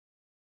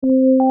All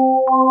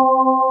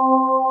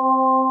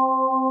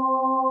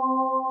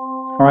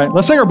right,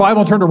 let's take our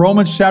Bible and turn to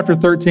Romans chapter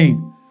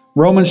 13.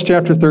 Romans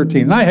chapter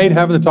 13. And I hate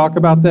having to talk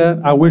about that.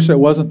 I wish it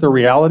wasn't the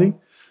reality.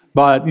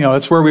 But,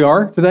 that's where we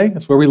are today.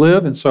 That's where we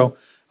live. And so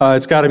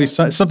it's got to be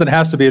something that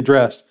has to be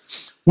addressed.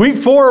 Week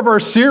 4 of our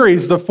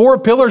series, the 4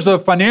 pillars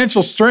of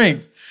financial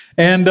strength.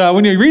 And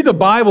when you read the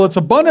Bible, it's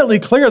abundantly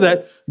clear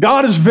that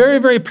God is very,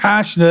 very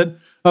passionate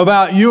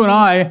about you and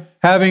I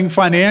having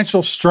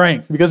financial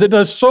strength because it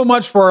does so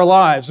much for our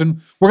lives.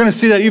 And we're going to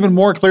see that even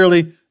more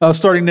clearly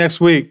starting next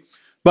week.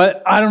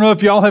 But I don't know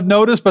if y'all have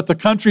noticed, but the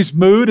country's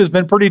mood has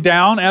been pretty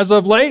down as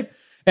of late.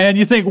 And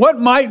you think, what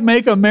might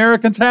make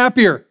Americans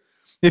happier?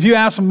 If you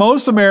ask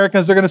most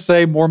Americans, they're going to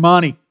say more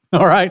money,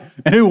 all right?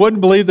 And who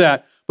wouldn't believe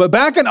that? But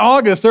back in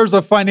August, there's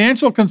a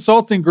financial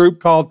consulting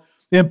group called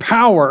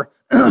Empower.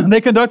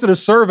 They conducted a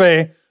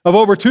survey of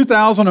over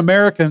 2,000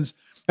 Americans,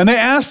 and they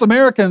asked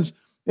Americans,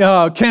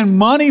 can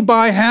money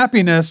buy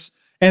happiness?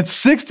 And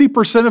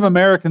 60% of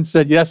Americans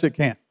said, yes, it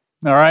can,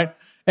 all right?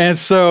 And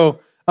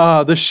so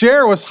the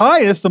share was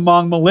highest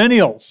among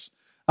millennials,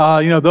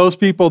 those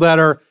people that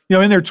are,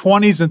 in their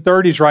 20s and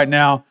 30s right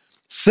now.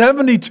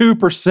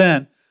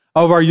 72%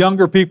 of our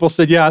younger people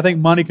said, yeah, I think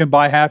money can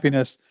buy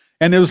happiness.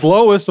 And it was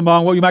lowest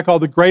among what you might call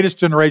the greatest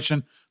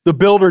generation, the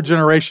builder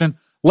generation.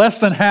 Less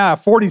than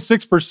half,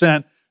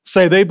 46%,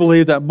 say they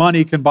believe that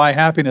money can buy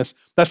happiness.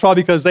 That's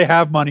probably because they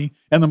have money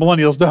and the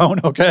millennials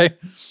don't, okay?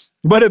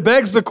 But it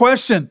begs the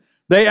question.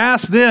 They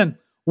asked then,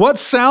 what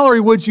salary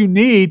would you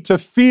need to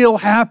feel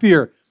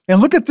happier? And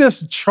look at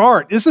this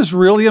chart. This is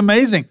really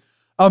amazing.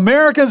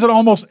 Americans at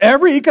almost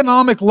every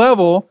economic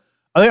level,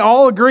 they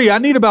all agree, I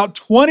need about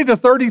 $20,000 to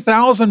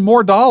 $30,000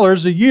 more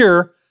dollars a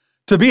year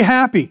to be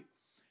happy.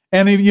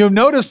 And if you've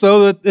noticed,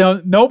 though,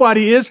 that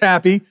nobody is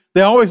happy.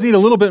 They always need a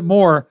little bit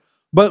more.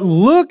 But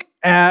look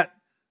at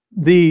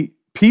the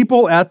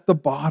people at the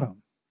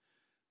bottom.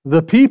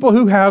 The people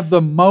who have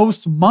the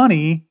most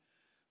money,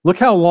 look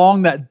how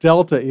long that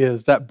delta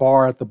is, that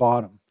bar at the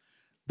bottom.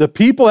 The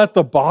people at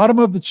the bottom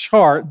of the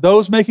chart,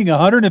 those making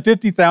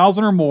 $150,000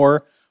 or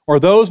more, or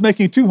those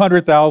making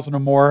 $200,000 or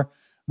more,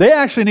 they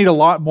actually need a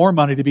lot more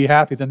money to be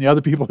happy than the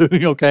other people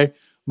who,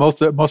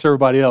 most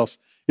everybody else.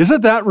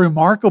 Isn't that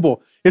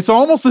remarkable? It's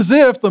almost as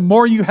if the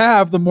more you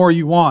have, the more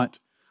you want,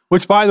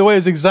 which, by the way,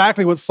 is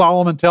exactly what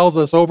Solomon tells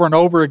us over and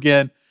over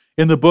again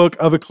in the book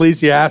of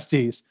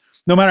Ecclesiastes.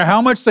 No matter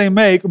how much they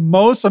make,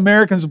 most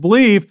Americans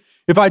believe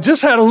if I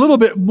just had a little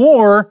bit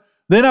more,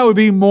 then I would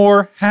be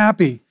more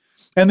happy.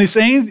 And this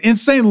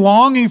insane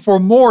longing for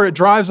more, it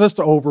drives us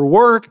to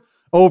overwork,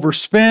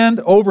 overspend,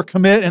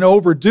 overcommit, and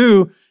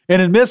overdo.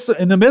 And in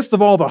the midst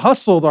of all the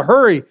hustle, the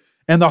hurry,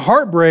 and the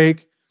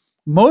heartbreak,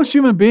 most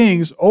human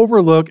beings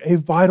overlook a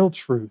vital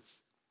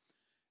truth.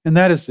 And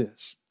that is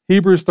this.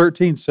 Hebrews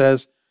 13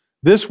 says,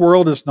 this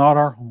world is not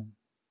our home.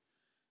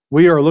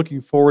 We are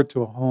looking forward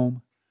to a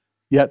home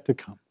yet to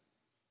come.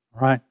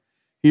 All right?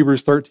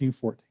 Hebrews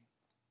 13:14.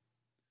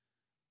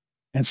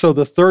 And so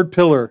the third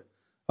pillar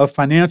of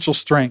financial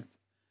strength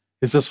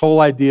is this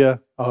whole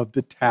idea of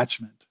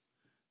detachment.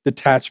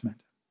 Detachment.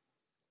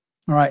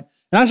 All right.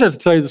 And I just have to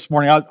tell you this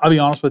morning, I'll be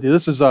honest with you,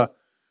 this is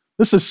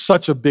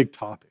such a big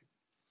topic.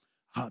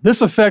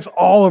 This affects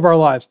all of our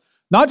lives.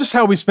 Not just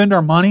how we spend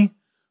our money,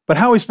 but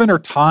how we spend our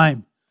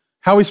time,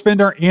 how we spend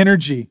our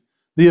energy,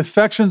 the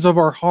affections of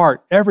our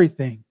heart,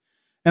 everything.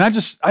 And I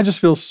just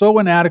feel so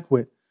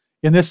inadequate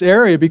in this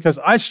area because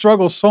I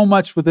struggle so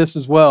much with this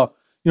as well.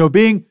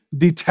 Being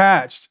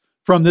detached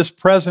from this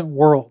present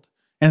world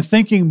and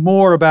thinking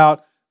more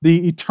about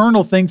the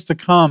eternal things to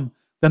come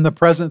than the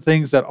present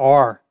things that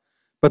are.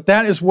 But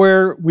that is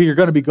where we are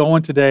going to be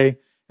going today.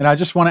 And I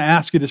just want to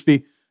ask you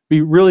to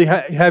be really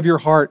have your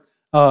heart,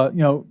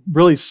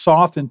 really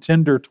soft and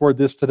tender toward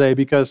this today,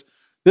 because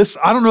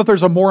I don't know if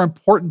there's a more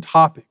important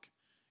topic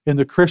in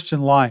the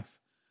Christian life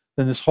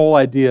than this whole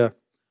idea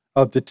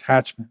of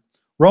detachment.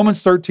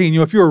 Romans 13,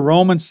 if you're a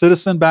Roman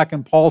citizen back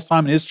in Paul's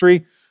time in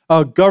history,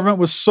 government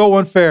was so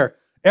unfair.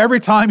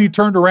 Every time you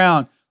turned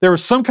around, there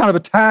was some kind of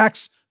a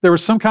tax, there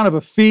was some kind of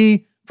a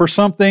fee for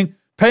something.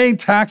 Paying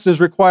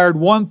taxes required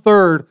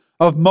 1/3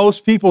 of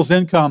most people's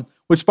income,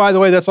 which, by the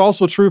way, that's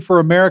also true for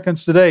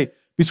Americans today.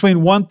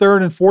 Between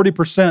 1/3 and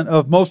 40%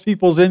 of most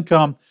people's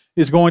income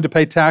is going to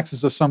pay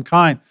taxes of some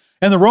kind.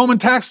 And the Roman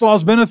tax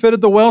laws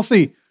benefited the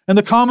wealthy, and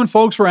the common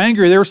folks were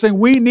angry. They were saying,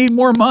 we need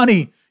more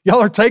money. Y'all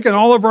are taking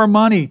all of our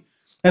money.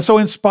 And so,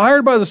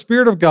 inspired by the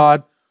Spirit of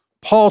God,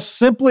 Paul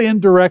simply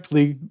and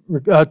directly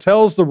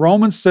tells the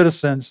Roman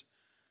citizens,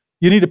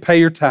 you need to pay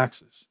your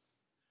taxes,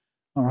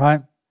 all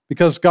right?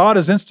 Because God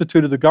has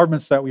instituted the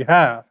governments that we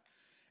have.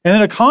 And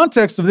in the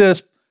context of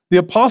this,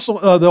 the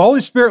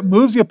Holy Spirit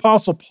moves the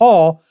Apostle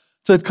Paul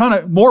to kind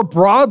of more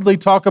broadly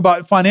talk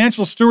about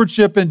financial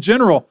stewardship in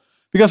general,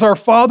 because our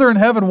Father in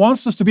heaven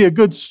wants us to be a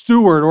good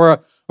steward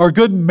or a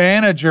good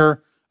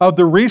manager of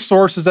the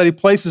resources that He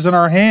places in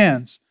our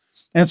hands.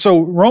 And so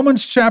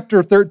Romans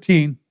chapter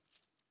 13,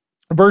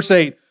 verse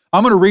 8,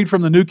 I'm going to read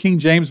from the New King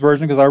James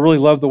Version because I really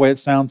love the way it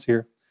sounds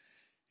here.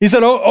 He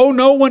said, owe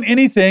no one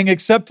anything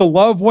except to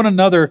love one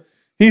another.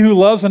 He who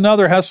loves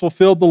another has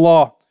fulfilled the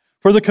law.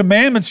 For the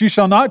commandments, you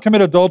shall not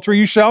commit adultery,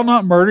 you shall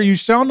not murder, you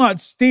shall not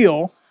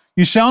steal,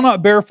 you shall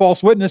not bear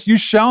false witness, you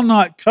shall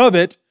not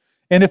covet.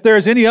 And if there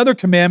is any other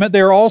commandment, they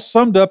are all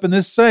summed up in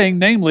this saying,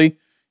 namely,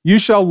 you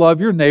shall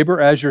love your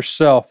neighbor as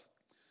yourself.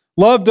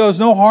 Love does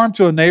no harm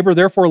to a neighbor,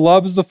 therefore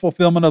love is the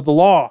fulfillment of the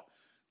law.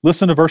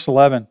 Listen to verse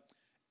 11.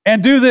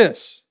 And do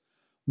this,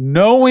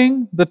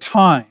 knowing the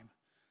time,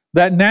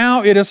 that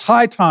now it is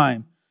high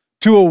time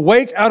to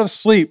awake out of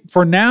sleep,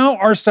 for now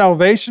our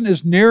salvation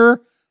is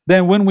nearer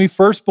than when we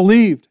first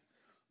believed.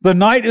 The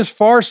night is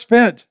far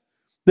spent,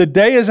 the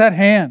day is at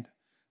hand.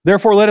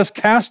 Therefore let us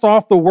cast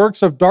off the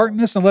works of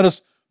darkness and let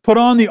us put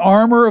on the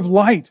armor of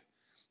light.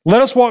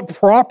 Let us walk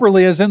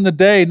properly as in the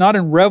day, not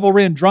in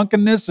revelry and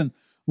drunkenness and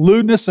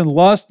lewdness and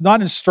lust,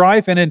 not in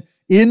strife and in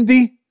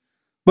envy,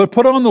 but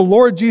put on the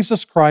Lord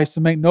Jesus Christ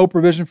and make no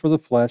provision for the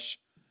flesh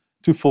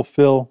to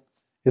fulfill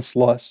its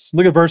lusts.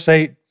 Look at verse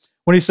 8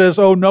 when he says,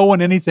 owe no one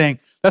anything.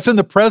 That's in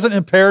the present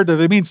imperative.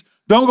 It means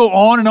don't go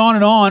on and on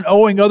and on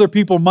owing other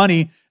people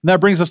money. And that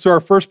brings us to our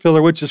first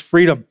pillar, which is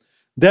freedom.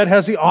 Debt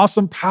has the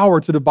awesome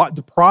power to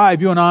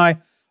deprive you and I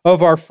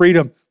of our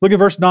freedom. Look at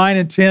verse 9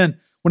 and 10.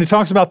 When he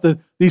talks about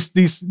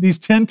these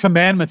 10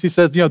 commandments, he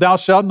says, thou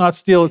shalt not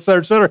steal, et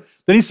cetera, et cetera.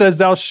 Then he says,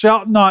 thou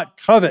shalt not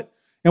covet.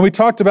 And we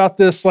talked about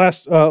this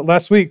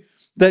last week,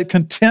 that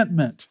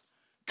contentment,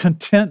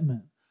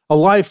 a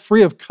life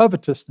free of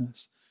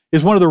covetousness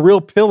is one of the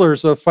real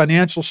pillars of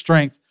financial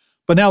strength.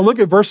 But now look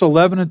at verse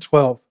 11 and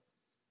 12.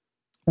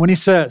 When he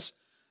says,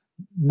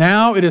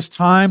 now it is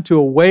time to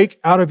awake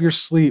out of your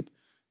sleep.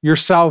 Your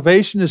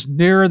salvation is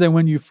nearer than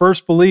when you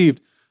first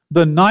believed.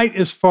 The night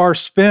is far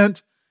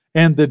spent,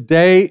 and the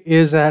day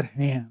is at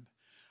hand.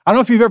 I don't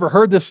know if you've ever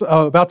heard this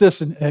about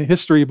this in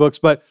history books,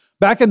 but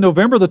back in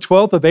November the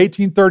 12th of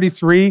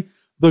 1833,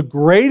 the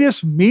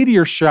greatest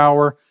meteor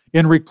shower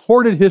in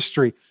recorded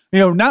history.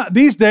 Now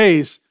these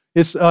days,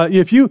 it's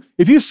if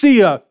you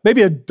see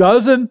maybe a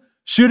dozen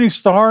shooting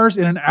stars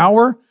in an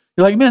hour,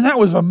 you're like, man, that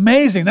was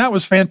amazing. That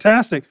was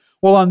fantastic.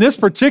 Well, on this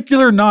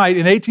particular night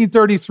in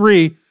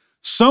 1833,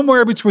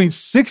 somewhere between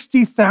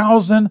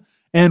 60,000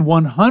 and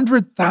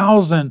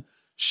 100,000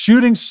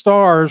 shooting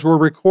stars were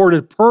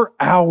recorded per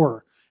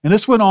hour. And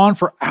this went on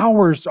for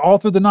hours all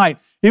through the night.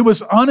 It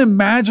was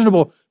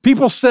unimaginable.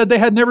 People said they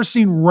had never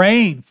seen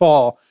rain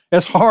fall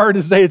as hard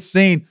as they had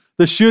seen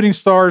the shooting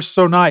stars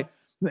that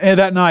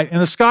night.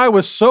 And the sky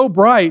was so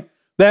bright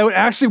that it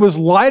actually was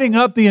lighting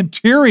up the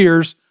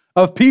interiors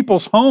of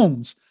people's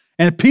homes.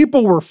 And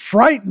people were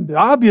frightened,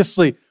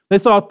 obviously. They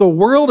thought the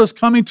world is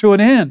coming to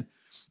an end.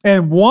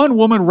 And one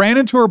woman ran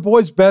into her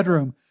boy's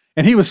bedroom,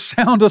 and he was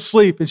sound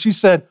asleep. And she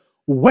said,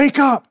 wake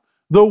up,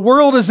 the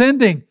world is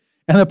ending.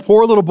 And the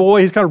poor little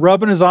boy, he's kind of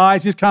rubbing his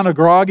eyes, he's kind of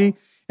groggy,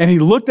 and he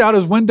looked out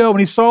his window and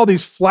he saw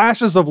these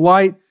flashes of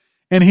light,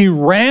 and he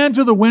ran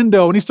to the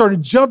window and he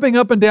started jumping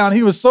up and down.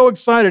 He was so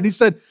excited. He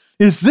said,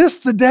 is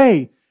this the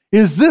day?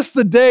 Is this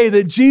the day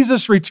that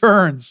Jesus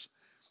returns?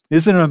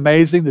 Isn't it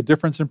amazing, the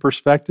difference in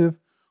perspective?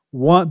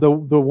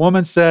 The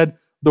woman said,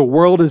 the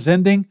world is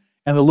ending,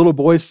 and the little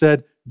boy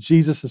said,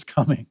 Jesus is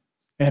coming.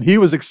 And he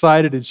was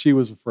excited and she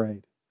was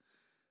afraid.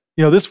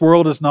 This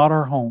world is not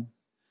our home.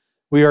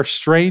 We are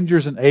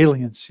strangers and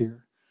aliens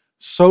here,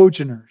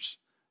 sojourners.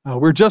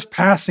 We're just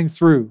passing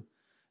through.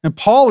 And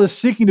Paul is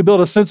seeking to build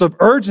a sense of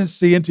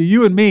urgency into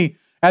you and me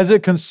as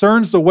it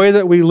concerns the way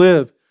that we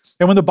live.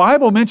 And when the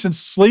Bible mentions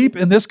sleep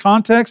in this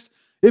context,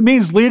 it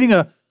means leading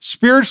a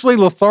spiritually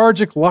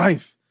lethargic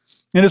life.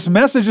 And its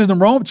message to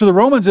the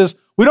Romans is,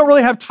 we don't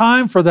really have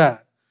time for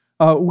that.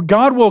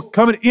 God will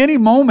come at any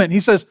moment. He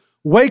says,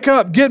 wake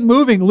up, get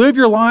moving, live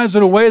your lives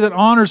in a way that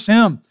honors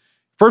Him.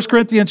 1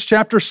 Corinthians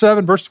chapter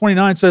 7, verse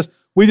 29 says,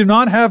 we do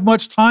not have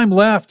much time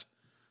left.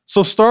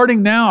 So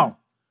starting now,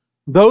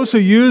 those who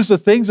use the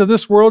things of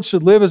this world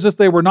should live as if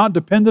they were not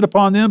dependent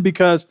upon them,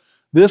 because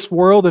this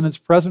world in its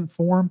present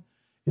form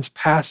is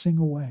passing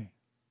away.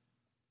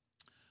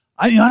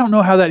 I don't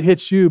know how that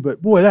hits you,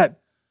 but boy, that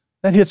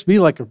hits me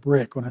like a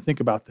brick when I think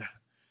about that.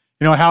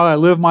 How I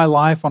live my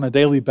life on a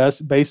daily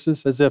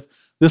basis as if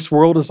this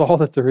world is all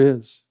that there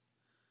is.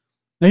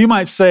 Now you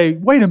might say,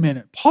 wait a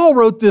minute, Paul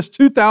wrote this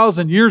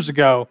 2,000 years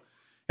ago,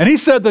 and he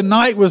said the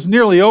night was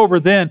nearly over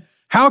then.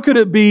 How could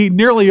it be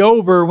nearly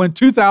over when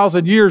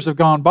 2,000 years have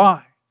gone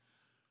by?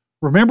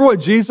 Remember what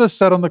Jesus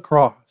said on the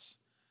cross.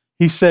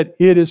 He said,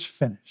 it is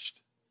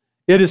finished.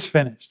 It is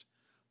finished.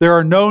 There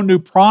are no new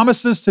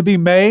promises to be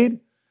made.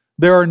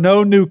 There are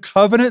no new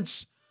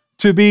covenants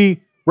to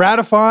be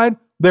ratified.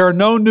 There are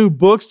no new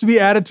books to be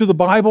added to the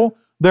Bible.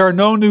 There are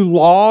no new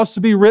laws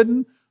to be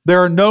written. There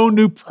are no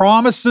new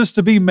promises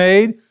to be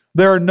made.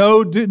 There are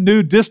no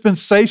new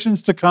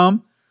dispensations to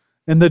come.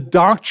 And the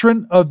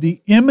doctrine of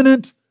the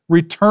imminent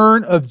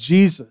return of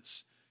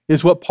Jesus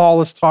is what Paul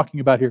is talking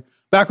about here.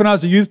 Back when I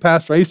was a youth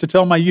pastor, I used to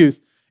tell my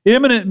youth,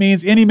 imminent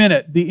means any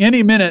minute, the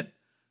any minute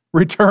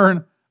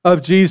return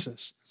of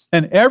Jesus.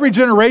 And every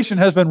generation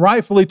has been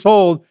rightfully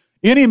told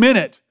any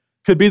minute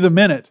could be the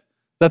minute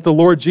that the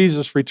Lord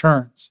Jesus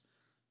returns.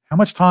 How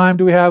much time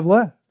do we have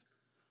left?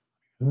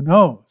 Who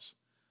knows?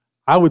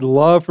 I would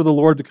love for the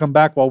Lord to come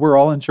back while we're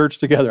all in church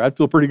together. I'd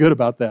feel pretty good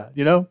about that,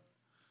 you know?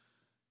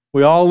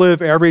 We all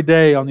live every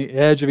day on the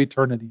edge of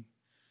eternity.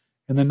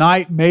 And the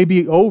night may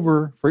be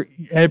over for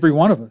every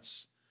one of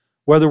us,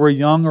 whether we're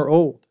young or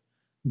old.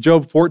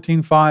 Job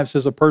 14:5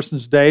 says, a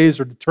person's days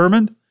are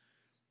determined.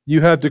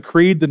 You have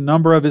decreed the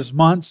number of his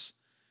months,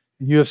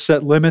 and you have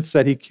set limits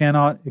that he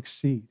cannot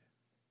exceed.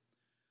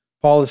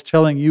 Paul is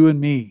telling you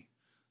and me,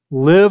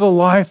 live a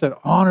life that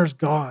honors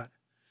God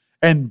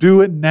and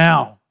do it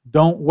now.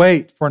 Don't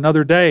wait for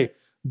another day.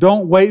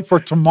 Don't wait for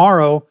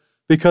tomorrow,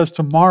 because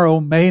tomorrow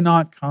may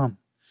not come.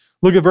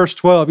 Look at verse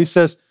 12. He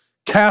says,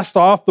 cast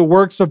off the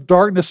works of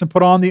darkness and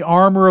put on the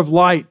armor of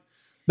light.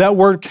 That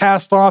word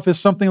cast off is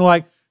something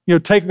like,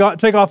 take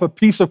off a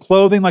piece of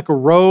clothing like a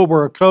robe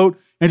or a coat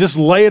and just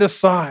lay it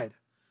aside.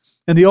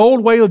 And the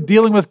old way of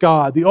dealing with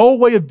God, the old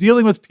way of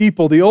dealing with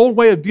people, the old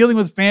way of dealing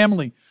with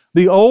family,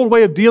 the old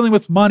way of dealing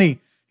with money,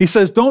 he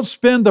says, don't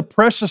spend the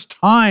precious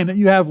time that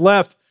you have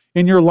left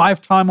in your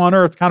lifetime on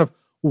earth kind of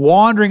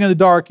wandering in the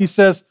dark. He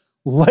says,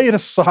 lay it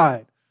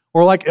aside.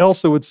 Or like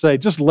Elsa would say,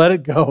 just let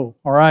it go,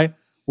 all right?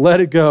 Let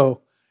it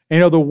go.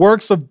 And, the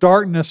works of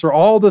darkness are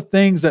all the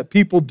things that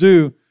people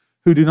do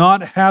who do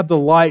not have the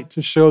light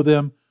to show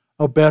them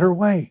a better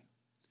way.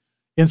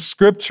 In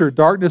Scripture,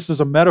 darkness is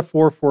a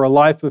metaphor for a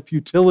life of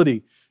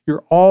futility.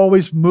 You're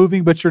always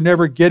moving, but you're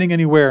never getting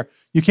anywhere.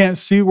 You can't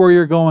see where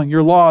you're going.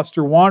 You're lost.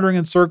 You're wandering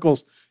in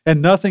circles, and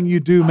nothing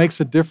you do makes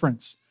a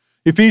difference.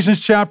 Ephesians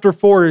chapter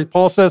 4,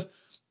 Paul says,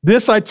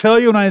 this I tell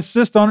you, and I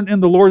insist on it in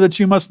the Lord, that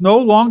you must no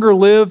longer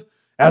live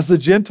as the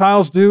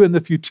Gentiles do in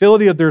the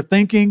futility of their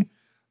thinking.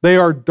 They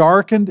are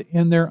darkened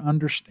in their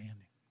understanding.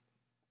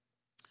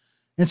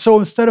 And so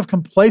instead of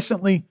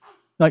complacently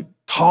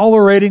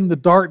tolerating the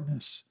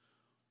darkness,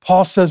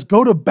 Paul says,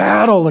 go to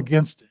battle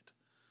against it.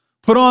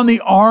 Put on the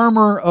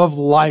armor of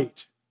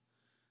light.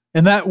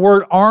 And that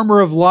word armor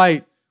of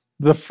light,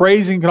 the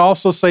phrasing can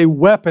also say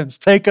weapons.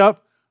 Take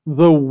up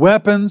the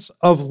weapons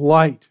of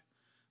light.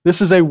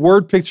 This is a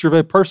word picture of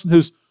a person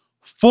who's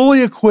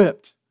fully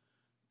equipped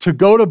to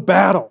go to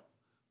battle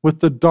with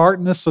the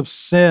darkness of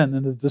sin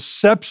and the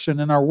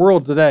deception in our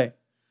world today.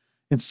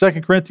 In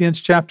 2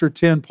 Corinthians chapter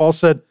 10, Paul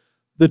said,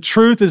 the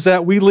truth is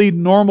that we lead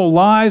normal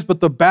lives, but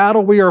the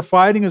battle we are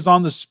fighting is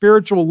on the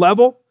spiritual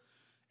level,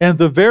 and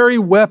the very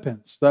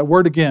weapons, that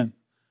word again,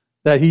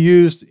 that he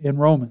used in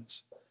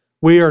Romans,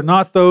 we use are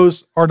not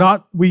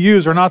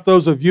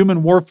those of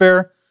human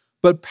warfare,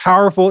 but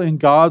powerful in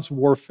God's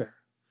warfare.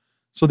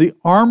 So the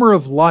armor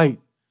of light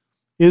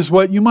is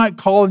what you might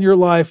call in your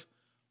life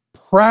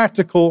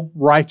practical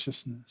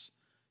righteousness.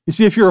 You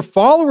see, if you're a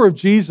follower of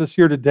Jesus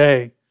here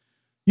today,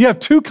 you have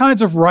two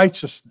kinds of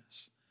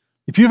righteousness.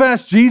 If you've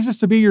asked Jesus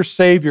to be your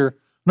Savior,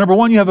 number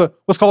one, you have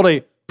what's called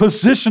a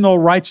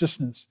positional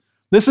righteousness.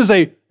 This is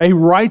a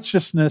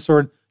righteousness,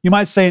 or you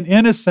might say an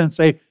innocence,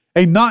 a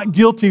not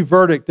guilty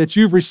verdict that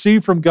you've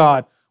received from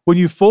God. When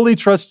you fully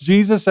trust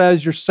Jesus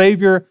as your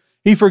Savior,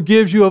 He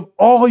forgives you of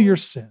all your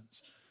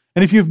sins.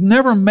 And if you've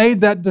never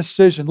made that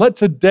decision, let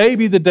today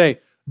be the day.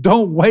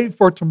 Don't wait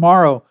for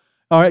tomorrow.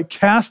 All right,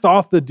 cast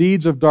off the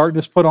deeds of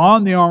darkness, put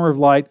on the armor of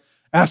light,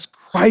 ask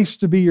Christ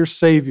to be your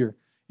Savior.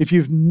 If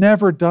you've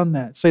never done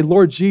that, say,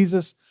 Lord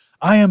Jesus,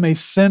 I am a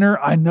sinner.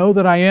 I know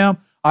that I am.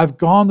 I've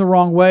gone the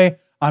wrong way.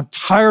 I'm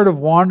tired of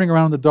wandering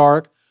around in the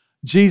dark.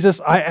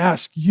 Jesus, I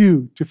ask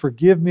you to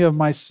forgive me of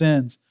my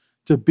sins,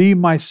 to be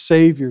my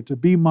Savior, to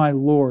be my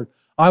Lord.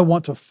 I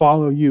want to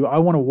follow you. I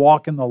want to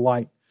walk in the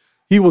light.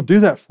 He will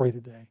do that for you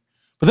today.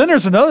 But then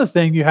there's another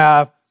thing you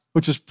have,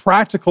 which is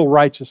practical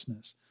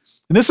righteousness.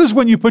 And this is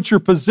when you put your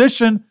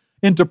position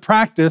into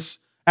practice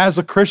as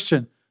a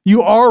Christian.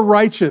 You are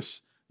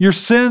righteous. Your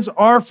sins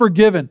are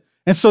forgiven.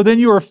 And so then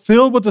you are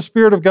filled with the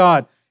Spirit of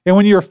God. And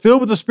when you are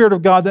filled with the Spirit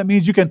of God, that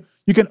means you can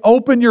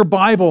open your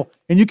Bible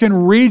and you can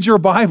read your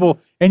Bible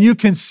and you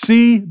can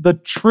see the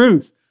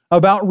truth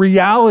about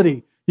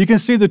reality. You can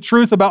see the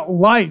truth about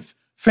life,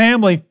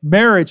 family,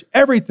 marriage,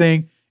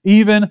 everything,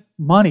 even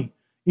money,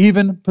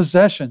 even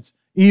possessions,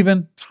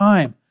 even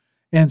time.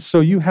 And so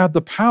you have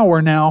the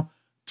power now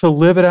to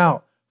live it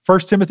out. 1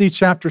 Timothy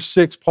chapter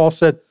 6, Paul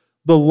said,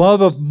 the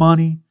love of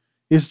money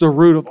is the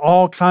root of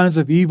all kinds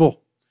of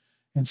evil.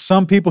 And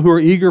some people who are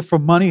eager for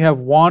money have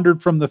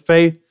wandered from the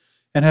faith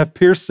and have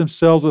pierced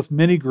themselves with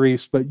many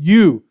griefs. But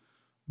you,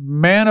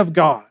 man of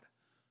God,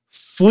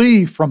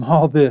 flee from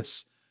all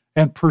this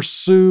and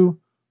pursue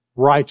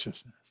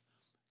righteousness.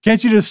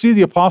 Can't you just see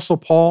the Apostle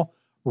Paul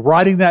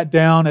writing that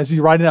down as he's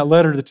writing that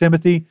letter to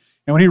Timothy?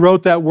 And when he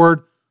wrote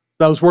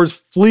those words,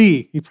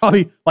 flee, he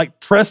probably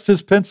pressed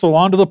his pencil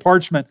onto the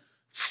parchment.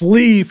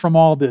 Flee from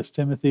all this,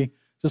 Timothy.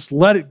 Just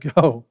let it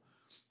go.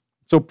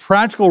 So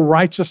practical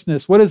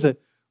righteousness, what is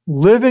it?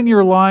 Living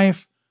your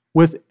life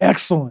with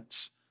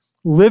excellence.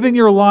 Living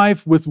your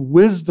life with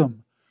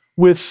wisdom,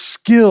 with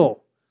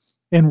skill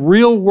in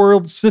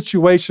real-world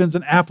situations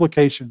and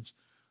applications.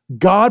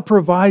 God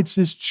provides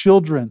His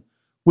children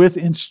with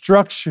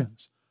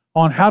instructions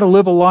on how to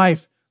live a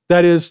life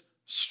that is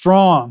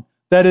strong,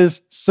 that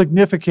is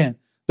significant,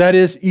 that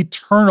is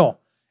eternal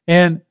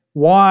and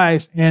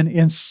wise and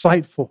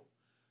insightful.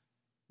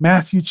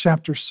 Matthew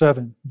chapter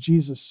 7,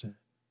 Jesus said,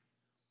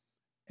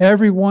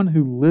 everyone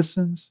who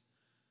listens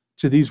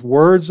to these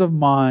words of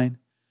mine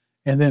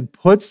and then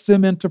puts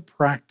them into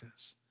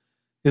practice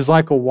is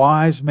like a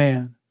wise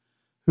man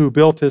who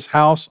built his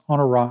house on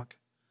a rock.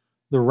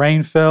 The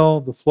rain fell,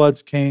 the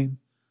floods came,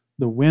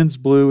 the winds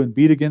blew and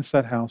beat against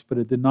that house, but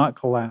it did not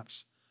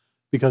collapse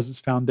because its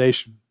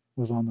foundation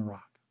was on the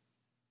rock.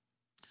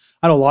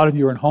 I know a lot of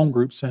you are in home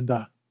groups, and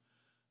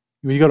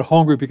when you go to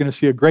home group, you're going to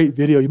see a great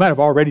video. You might have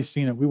already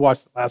seen it. We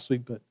watched it last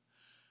week, but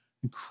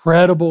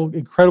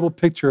incredible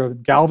picture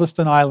of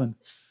Galveston Island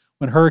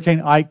when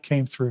Hurricane Ike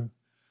came through.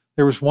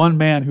 There was one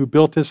man who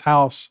built his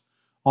house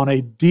on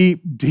a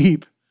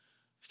deep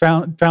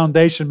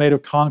foundation made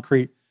of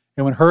concrete.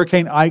 And when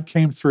Hurricane Ike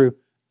came through,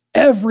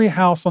 every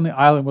house on the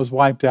island was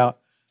wiped out,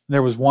 and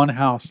there was one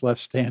house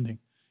left standing.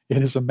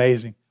 It is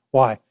amazing.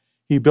 Why?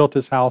 He built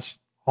his house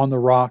on the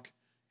rock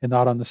and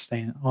not on the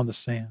sand.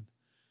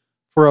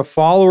 For a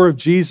follower of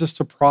Jesus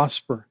to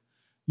prosper,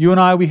 you and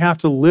I, we have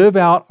to live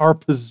out our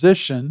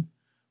position,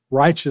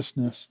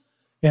 righteousness,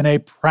 in a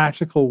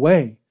practical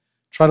way.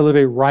 Try to live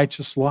a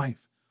righteous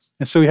life.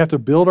 And so we have to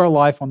build our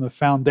life on the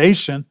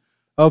foundation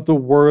of the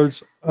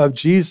words of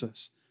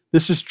Jesus.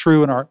 This is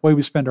true in our way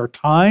we spend our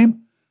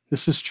time.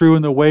 This is true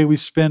in the way we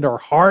spend our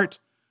heart,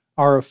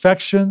 our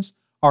affections,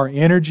 our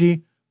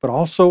energy, but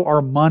also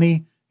our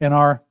money and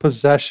our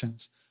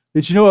possessions.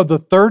 Did you know of the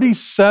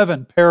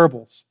 37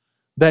 parables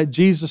that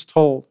Jesus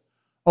told,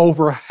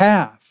 over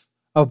half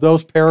of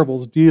those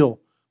parables deal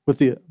with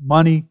the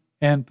money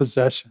and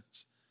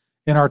possessions?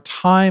 In our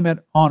time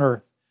on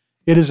earth,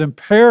 it is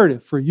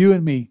imperative for you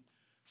and me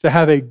to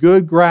have a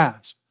good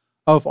grasp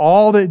of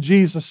all that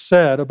Jesus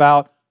said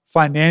about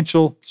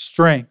financial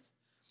strength.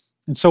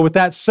 And so with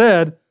that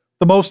said,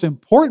 the most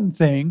important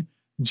thing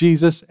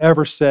Jesus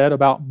ever said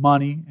about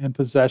money and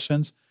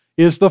possessions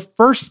is the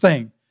first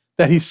thing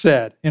that he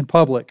said in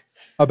public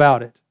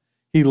about it.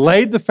 He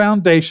laid the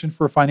foundation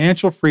for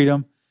financial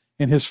freedom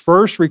in his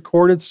first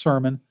recorded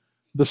sermon,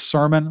 the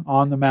Sermon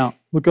on the Mount.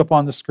 Look up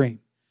on the screen.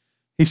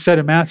 He said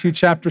in Matthew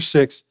chapter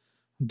 6,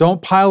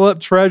 don't pile up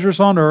treasures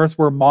on earth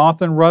where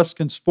moth and rust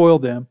can spoil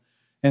them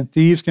and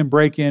thieves can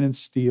break in and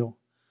steal.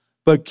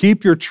 But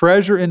keep your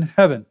treasure in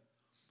heaven,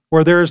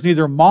 where there is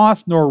neither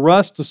moth nor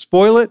rust to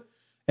spoil it,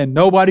 and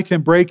nobody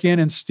can break in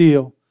and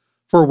steal.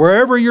 For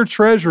wherever your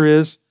treasure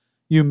is,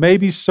 you may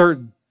be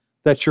certain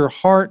that your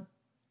heart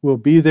will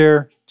be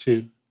there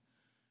too.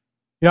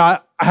 You know, I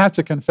have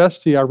to confess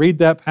to you, I read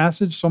that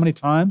passage so many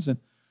times, and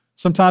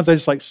sometimes I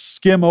just like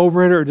skim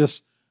over it, or it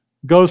just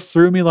goes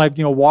through me like,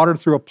 water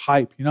through a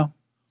pipe,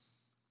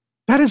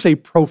 That is a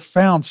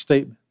profound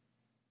statement.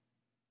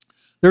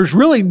 There's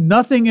really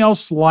nothing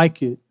else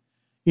like it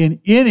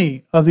in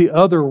any of the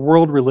other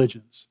world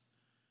religions.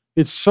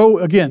 It's so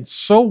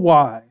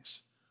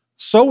wise,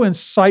 so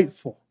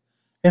insightful,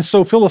 and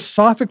so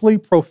philosophically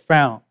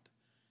profound.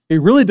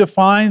 It really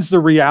defines the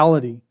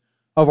reality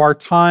of our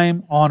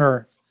time on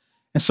earth.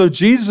 And so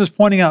Jesus is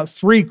pointing out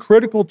three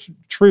critical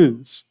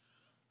truths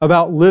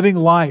about living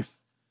life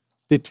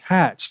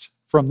detached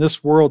from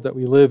this world that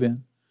we live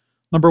in.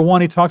 Number one,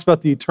 he talks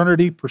about the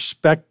eternity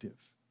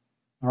perspective.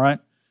 All right?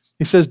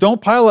 He says, don't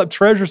pile up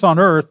treasures on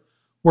earth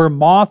where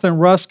moth and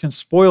rust can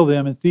spoil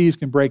them and thieves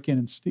can break in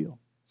and steal.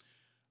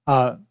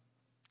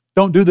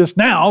 Don't do this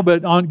now,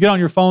 but get on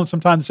your phone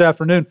sometime this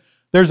afternoon.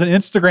 There's an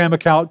Instagram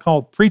account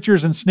called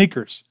Preachers and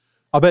Sneakers.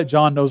 I'll bet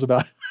John knows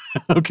about it.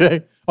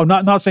 Okay? I'm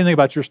not saying anything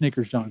about your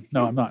sneakers, John.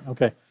 No, I'm not.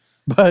 Okay.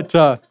 But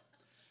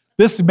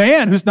this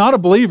man who's not a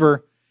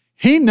believer,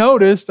 he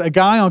noticed a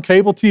guy on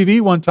cable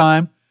TV one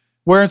time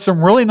wearing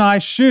some really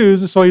nice shoes,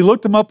 and so he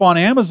looked them up on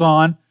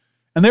Amazon,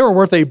 and they were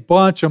worth a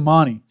bunch of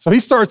money. So he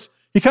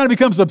kind of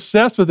becomes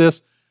obsessed with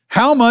this.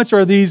 How much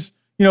are these,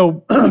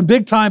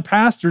 big-time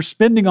pastors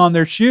spending on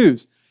their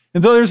shoes?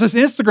 And so there's this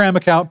Instagram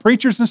account,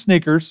 Preachers and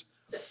Sneakers.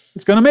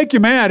 It's going to make you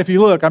mad if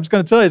you look. I'm just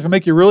going to tell you, it's going to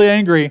make you really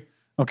angry,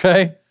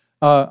 okay?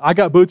 I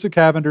got boots at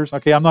Cavender's.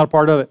 Okay, I'm not a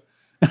part of it.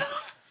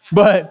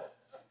 But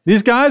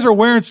these guys are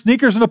wearing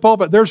sneakers in the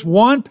pulpit. There's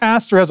one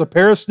pastor has a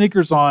pair of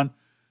sneakers on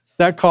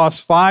that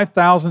costs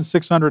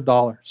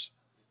 $5,600.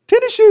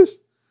 Tennis shoes.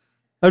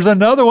 There's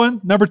another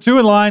one, number 2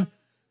 in line,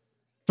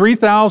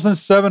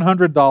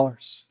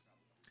 $3,700.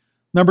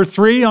 Number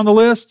 3 on the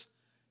list,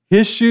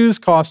 his shoes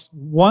cost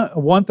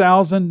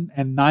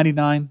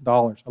 $1,099,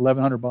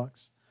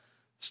 $1,100.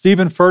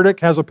 Stephen Furtick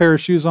has a pair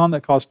of shoes on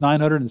that cost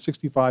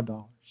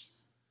 $965.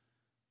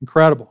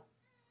 Incredible.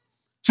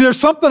 See, there's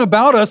something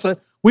about us that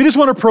we just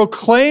want to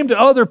proclaim to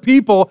other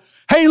people,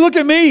 hey, look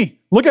at me.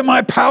 Look at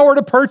my power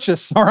to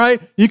purchase, all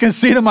right? You can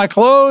see it in my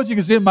clothes. You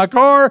can see it in my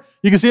car.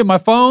 You can see it in my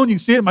phone. You can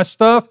see it in my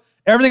stuff.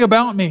 Everything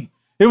about me.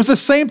 It was the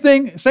same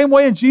thing, same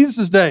way in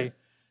Jesus' day.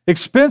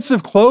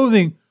 Expensive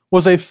clothing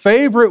was a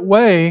favorite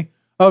way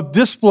of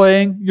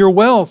displaying your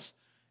wealth.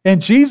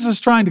 And Jesus is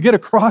trying to get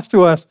across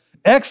to us,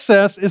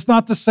 excess is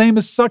not the same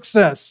as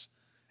success.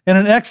 And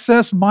an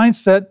excess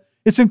mindset,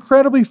 it's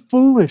incredibly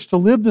foolish to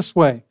live this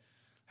way.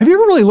 Have you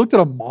ever really looked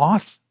at a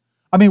moth?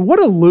 I mean, what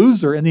a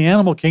loser in the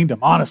animal kingdom,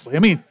 honestly. I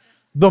mean,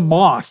 the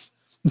moth,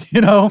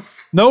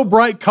 No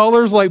bright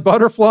colors like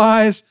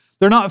butterflies.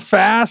 They're not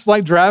fast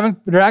like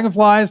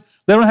dragonflies.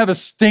 They don't have a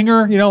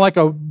stinger, like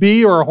a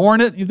bee or a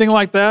hornet, anything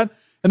like that.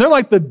 And they're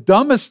like the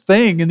dumbest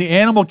thing in the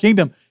animal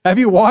kingdom. Have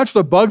you watched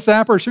a bug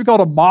zapper? It should be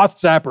called a moth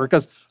zapper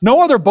because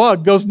no other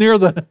bug goes near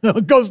the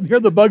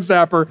bug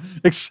zapper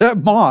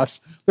except moths.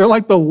 They're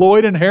like the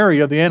Lloyd and Harry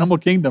of the animal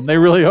kingdom. They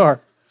really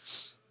are.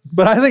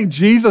 But I think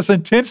Jesus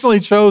intentionally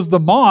chose the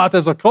moth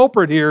as a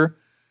culprit here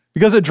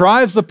because it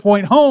drives the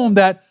point home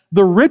that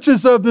the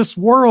riches of this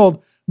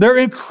world, they're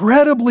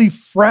incredibly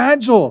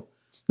fragile.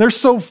 They're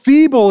so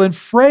feeble and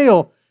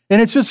frail,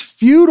 and it's just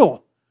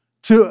futile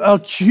to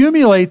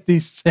accumulate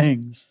these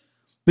things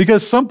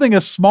because something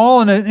as small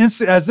and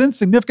as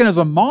insignificant as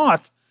a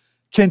moth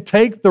can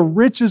take the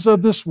riches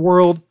of this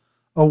world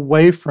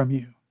away from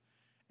you.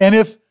 And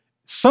if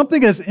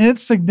something as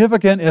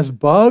insignificant as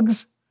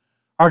bugs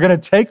are going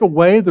to take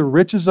away the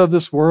riches of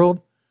this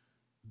world,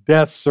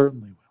 death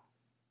certainly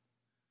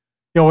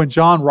will. When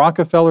John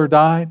Rockefeller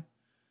died,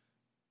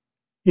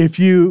 if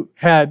you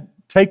had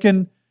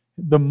taken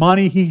the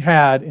money he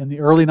had in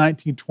the early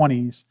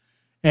 1920s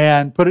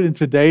and put it in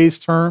today's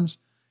terms,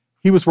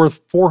 he was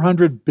worth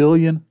 $400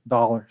 billion.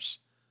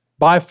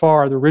 By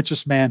far the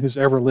richest man who's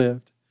ever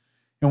lived.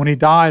 And when he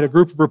died, a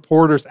group of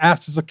reporters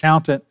asked his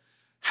accountant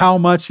how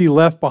much he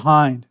left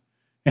behind.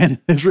 And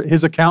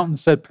his accountant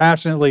said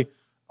passionately,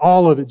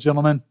 "All of it,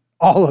 gentlemen,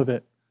 all of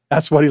it."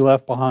 That's what he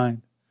left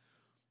behind.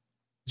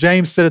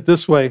 James said it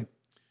this way,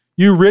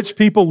 "You rich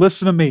people,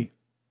 listen to me.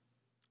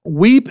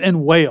 Weep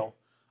and wail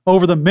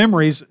over the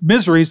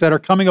miseries that are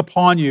coming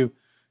upon you.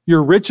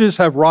 Your riches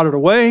have rotted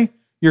away.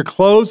 Your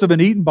clothes have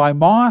been eaten by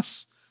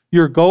moths.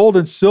 Your gold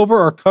and silver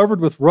are covered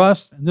with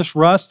rust, and this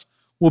rust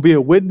will be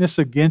a witness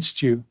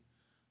against you."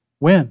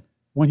 When?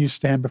 When you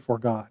stand before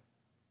God.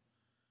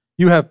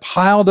 You have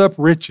piled up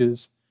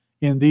riches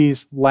in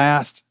these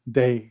last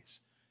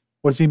days.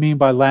 What does he mean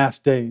by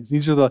last days?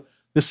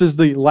 This is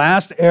the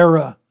last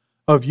era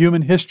of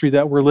human history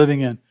that we're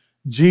living in.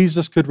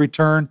 Jesus could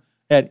return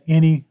at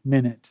any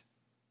minute.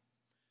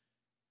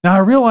 Now, I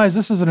realize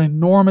this is an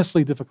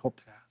enormously difficult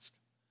task.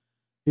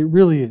 It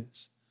really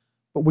is.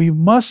 But we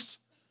must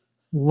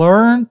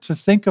learn to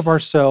think of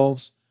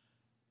ourselves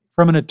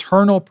from an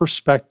eternal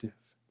perspective.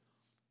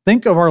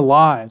 Think of our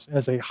lives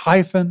as a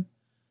hyphen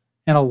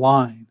and a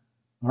line,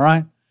 all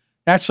right?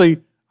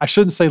 Actually, I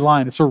shouldn't say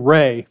line, it's a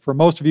ray for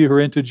most of you who are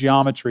into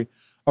geometry.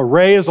 A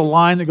ray is a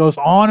line that goes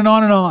on and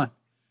on and on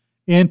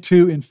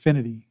into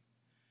infinity.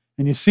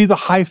 And you see the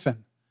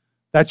hyphen,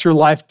 that's your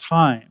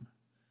lifetime.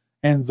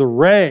 And the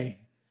ray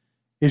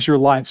is your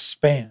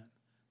lifespan.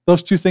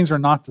 Those two things are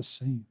not the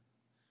same.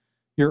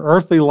 Your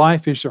earthly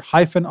life is your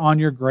hyphen on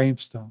your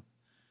gravestone.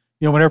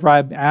 Whenever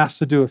I'm asked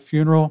to do a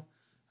funeral,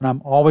 and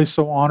I'm always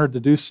so honored to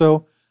do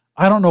so,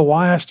 I don't know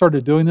why I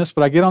started doing this,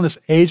 but I get on this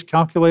age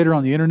calculator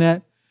on the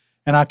internet,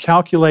 and I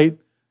calculate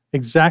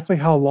exactly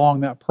how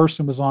long that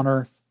person was on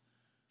earth.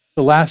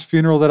 The last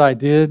funeral that I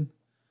did,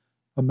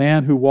 a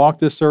man who walked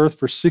this earth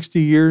for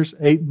 60 years,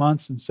 8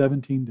 months, and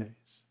 17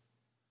 days.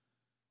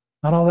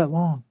 Not all that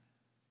long.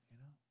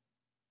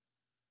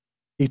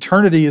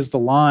 Eternity is the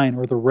line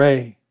or the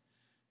ray.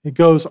 It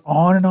goes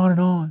on and on and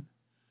on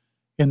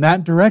in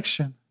that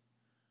direction.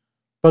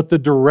 But the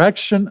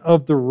direction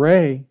of the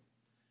ray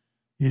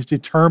is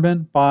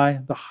determined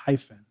by the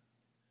hyphen.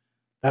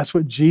 That's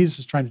what Jesus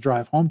is trying to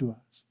drive home to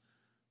us.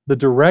 The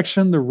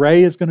direction the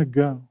ray is going to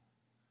go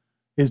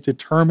is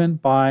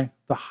determined by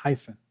the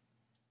hyphen.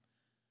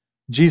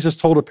 Jesus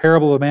told a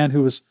parable of a man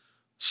who was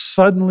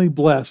suddenly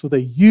blessed with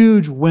a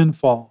huge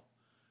windfall.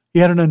 He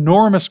had an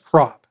enormous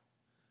crop.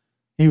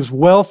 He was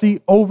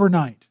wealthy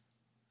overnight.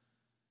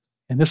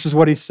 And this is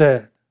what he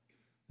said.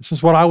 This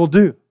is what I will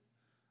do.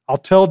 I'll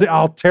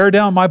tear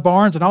down my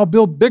barns and I'll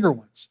build bigger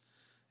ones.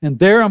 And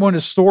there I'm going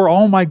to store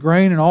all my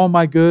grain and all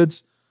my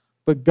goods.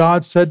 But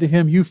God said to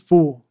him, "You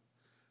fool,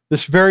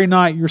 this very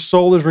night your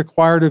soul is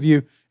required of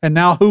you. And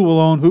now who will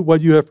own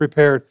what you have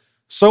prepared?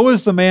 So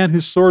is the man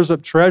who stores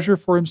up treasure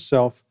for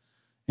himself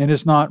and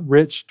is not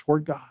rich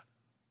toward God."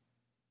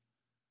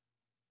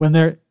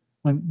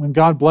 When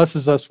God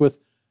blesses us with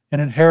an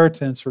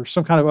inheritance or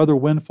some kind of other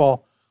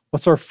windfall,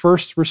 what's our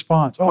first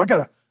response? "Oh, I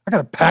gotta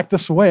pack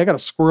this away. I gotta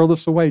squirrel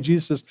this away."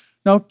 Jesus says,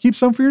 no, keep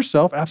some for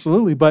yourself,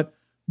 absolutely, but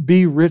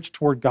be rich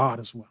toward God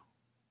as well.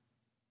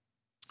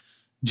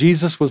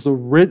 Jesus was the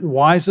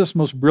wisest,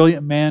 most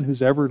brilliant man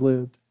who's ever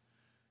lived.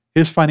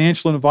 His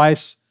financial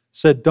advice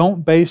said,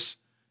 don't base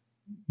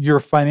your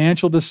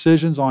financial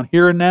decisions on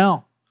here and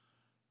now,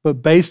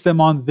 but base them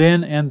on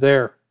then and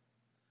there.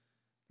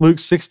 Luke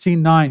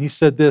 16:9, he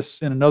said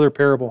this in another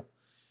parable.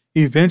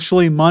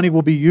 "Eventually money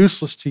will be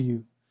useless to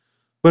you,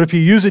 but if you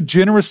use it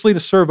generously to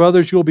serve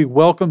others, you'll be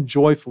welcomed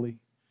joyfully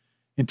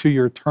into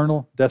your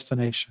eternal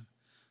destination."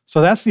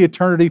 So that's the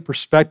eternity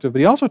perspective. But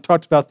he also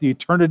talked about the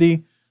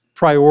eternity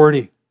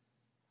priority.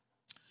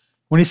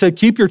 When he said,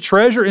 "Keep your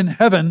treasure in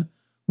heaven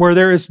where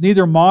there is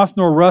neither moth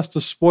nor rust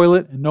to spoil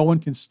it and no one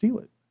can steal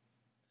it."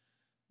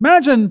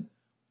 Imagine,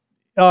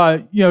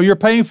 you're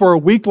paying for a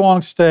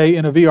week-long stay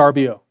in a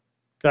VRBO,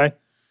 okay?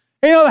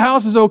 And, the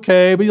house is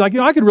okay, but you're like,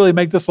 I could really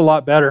make this a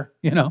lot better,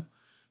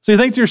 So you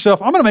think to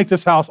yourself, I'm going to make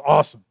this house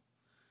awesome.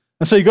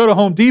 And so you go to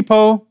Home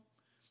Depot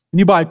and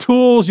you buy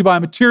tools, you buy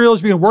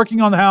materials, you've been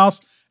working on the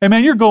house, and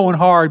man, you're going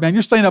hard, man.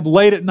 You're staying up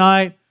late at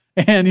night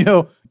and,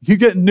 you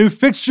get new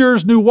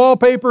fixtures, new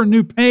wallpaper,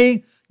 new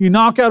paint. You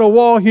knock out a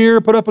wall here,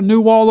 put up a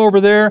new wall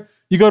over there.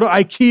 You go to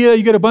IKEA,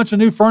 you get a bunch of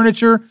new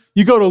furniture.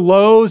 You go to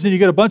Lowe's and you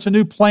get a bunch of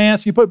new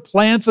plants. You put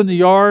plants in the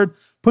yard,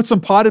 put some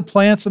potted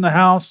plants in the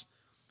house.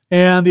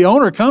 And the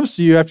owner comes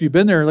to you after you've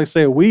been there, let's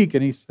say a week,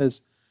 and he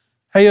says,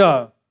 hey,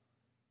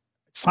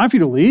 it's time for you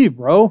to leave,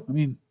 bro. I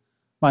mean,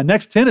 my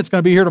next tenant's going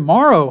to be here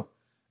tomorrow.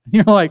 And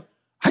you're like,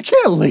 I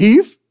can't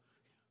leave.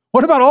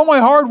 What about all my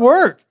hard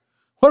work?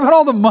 What about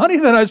all the money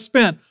that I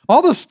spent?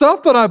 All the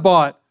stuff that I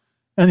bought?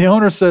 And the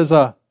owner says,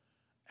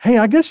 hey,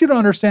 I guess you don't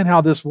understand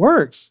how this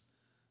works.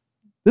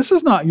 This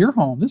is not your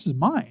home. This is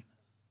mine.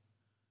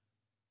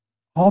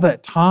 All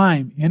that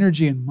time,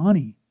 energy, and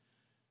money,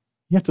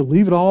 you have to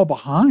leave it all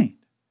behind.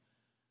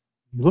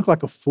 You look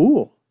like a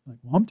fool. Like,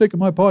 well, I'm taking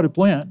my potted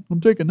plant.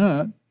 I'm taking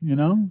that,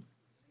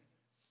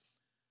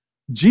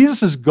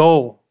 Jesus'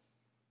 goal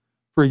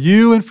for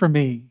you and for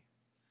me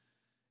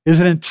is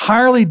an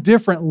entirely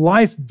different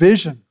life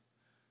vision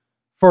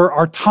for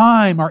our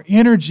time, our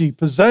energy,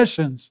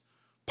 possessions,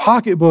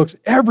 pocketbooks,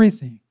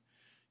 everything.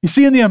 You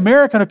see, in the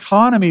American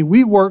economy,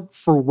 we work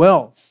for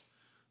wealth.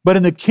 But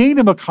in the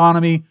kingdom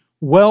economy,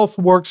 wealth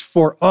works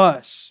for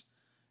us.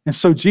 And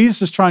so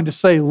Jesus is trying to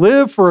say,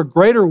 live for a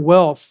greater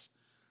wealth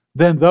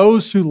than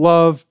those who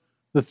love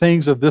the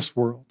things of this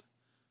world.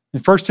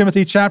 In 1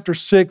 Timothy chapter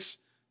 6,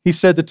 he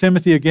said to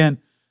Timothy again,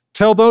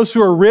 tell those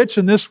who are rich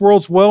in this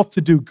world's wealth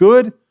to do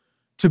good,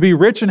 to be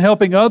rich in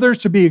helping others,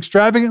 to be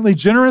extravagantly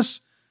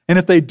generous. And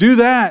if they do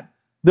that,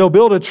 they'll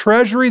build a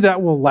treasury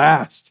that will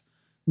last,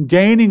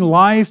 gaining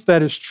life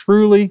that is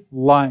truly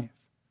life.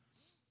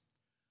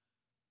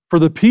 For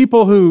the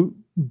people who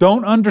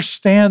don't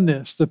understand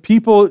this, the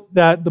people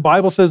that the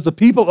Bible says, the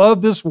people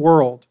of this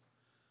world,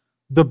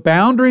 the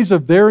boundaries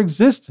of their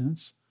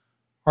existence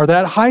are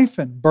that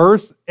hyphen,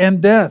 birth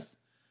and death.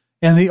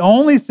 And the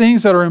only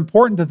things that are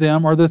important to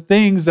them are the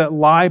things that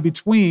lie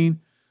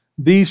between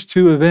these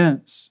two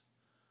events.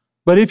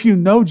 But if you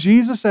know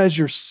Jesus as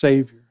your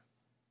Savior,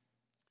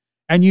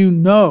 and you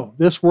know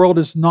this world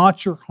is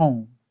not your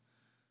home,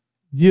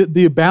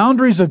 the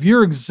boundaries of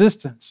your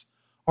existence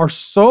are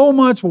so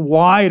much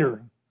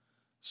wider,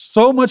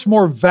 so much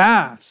more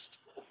vast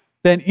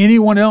than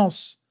anyone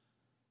else.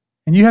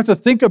 And you have to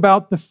think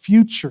about the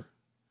future,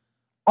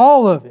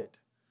 all of it,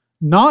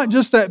 not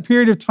just that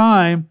period of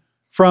time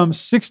from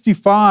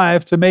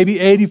 65 to maybe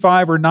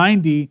 85 or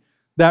 90,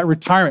 that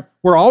retirement.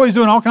 We're always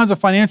doing all kinds of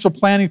financial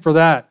planning for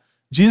that.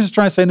 Jesus is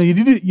trying to say, no,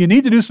 you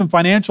need to do some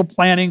financial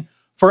planning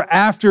for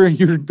after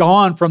you're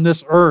gone from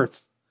this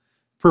earth.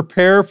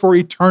 Prepare for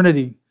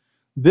eternity.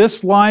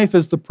 This life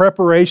is the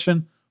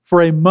preparation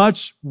for a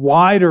much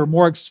wider,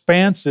 more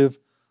expansive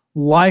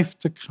life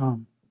to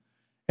come.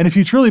 And if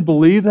you truly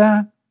believe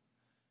that,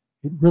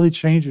 it really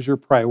changes your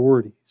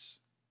priorities.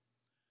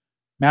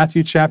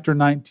 Matthew chapter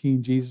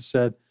 19, Jesus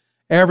said,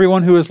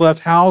 everyone who has left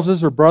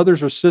houses or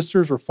brothers or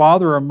sisters or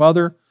father or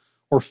mother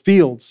or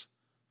fields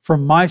for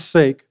my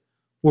sake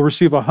will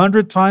receive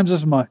 100 times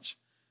as much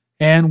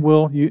and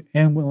will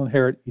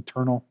inherit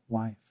eternal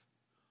life.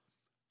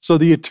 So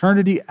the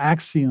eternity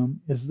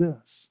axiom is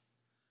this: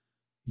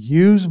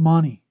 use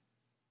money,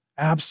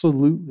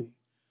 absolutely.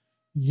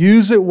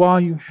 Use it while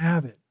you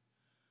have it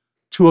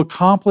to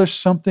accomplish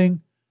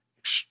something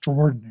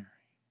extraordinary,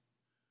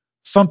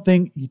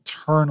 something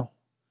eternal,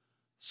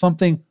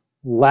 something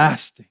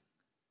lasting.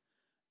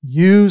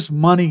 Use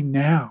money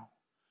now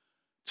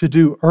to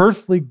do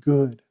earthly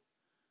good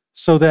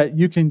so that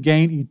you can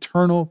gain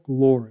eternal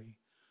glory,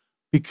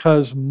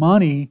 because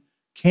money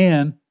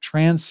can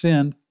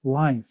transcend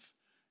life.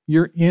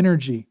 Your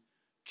energy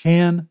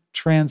can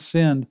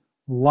transcend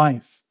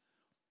life.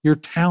 Your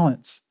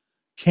talents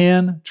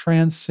can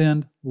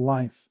transcend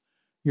life.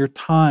 Your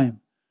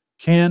time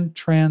can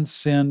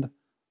transcend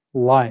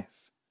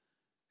life.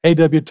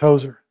 A.W.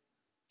 Tozer,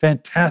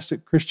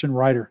 fantastic Christian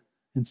writer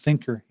and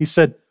thinker, he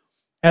said,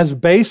 as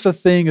base a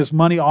thing as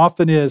money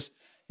often is,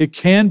 it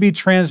can be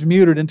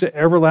transmuted into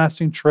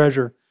everlasting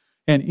treasure,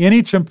 and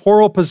any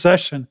temporal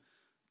possession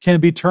can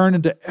be turned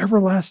into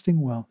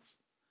everlasting wealth.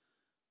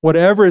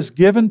 Whatever is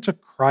given to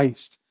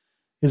Christ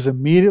is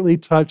immediately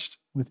touched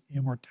with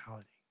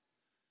immortality.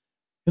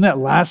 Isn't that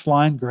last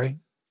line great?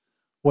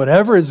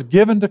 Whatever is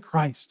given to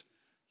Christ,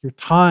 your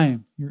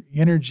time, your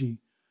energy,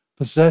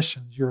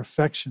 possessions, your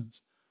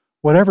affections,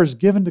 whatever is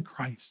given to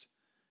Christ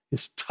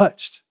is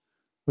touched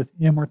with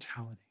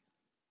immortality.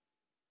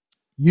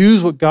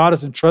 Use what God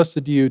has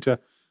entrusted to you to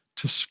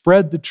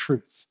spread the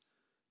truth,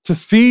 to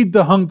feed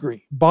the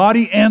hungry,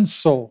 body and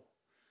soul.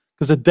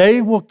 Because a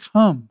day will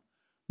come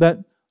that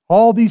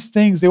all these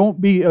things, they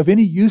won't be of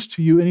any use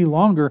to you any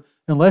longer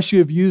unless you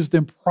have used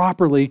them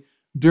properly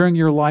during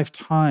your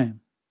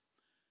lifetime.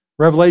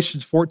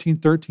 Revelations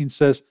 14:13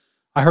 says,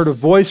 I heard a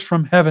voice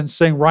from heaven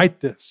saying, write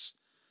this: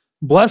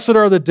 blessed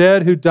are the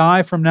dead who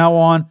die from now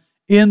on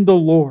in the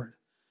Lord.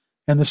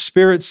 And the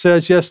Spirit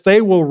says, yes,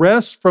 they will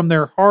rest from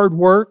their hard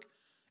work,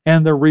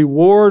 and the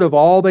reward of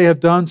all they have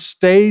done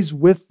stays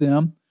with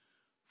them,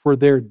 for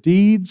their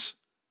deeds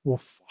will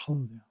follow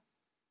them.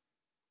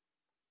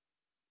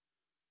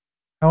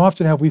 How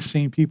often have we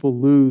seen people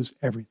lose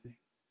everything?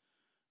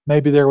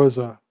 Maybe there was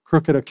a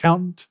crooked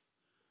accountant,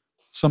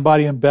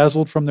 somebody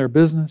embezzled from their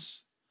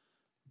business,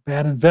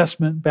 bad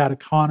investment, bad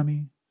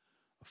economy,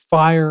 a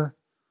fire,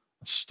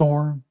 a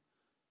storm,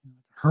 a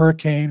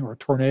hurricane or a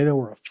tornado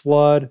or a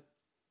flood.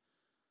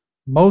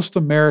 Most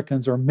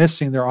Americans are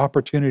missing their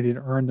opportunity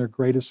to earn their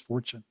greatest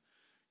fortune.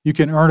 You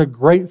can earn a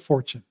great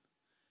fortune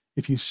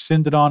if you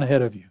send it on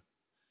ahead of you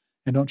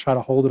and don't try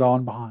to hold it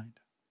on behind.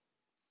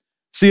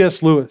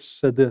 C.S. Lewis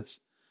said this,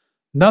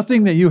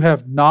 nothing that you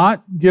have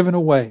not given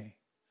away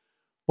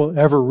will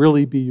ever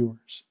really be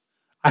yours.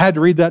 I had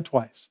to read that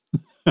twice,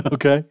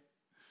 okay?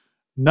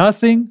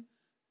 Nothing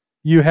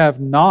you have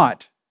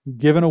not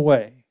given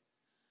away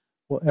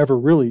will ever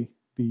really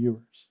be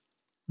yours.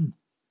 And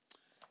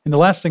the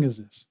last thing is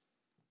this,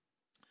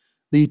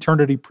 the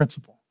eternity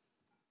principle.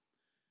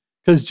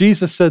 Because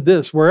Jesus said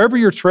this, wherever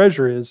your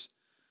treasure is,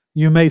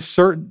 you may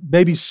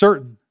be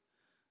certain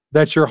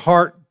that your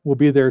heart will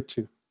be there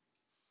too.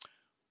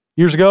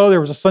 Years ago, there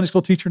was a Sunday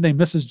school teacher named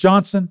Mrs.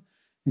 Johnson,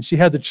 and she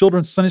had the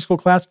children's Sunday school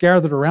class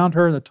gathered around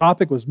her, and the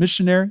topic was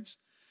missionaries.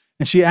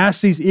 And she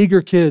asked these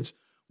eager kids,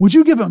 would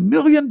you give $1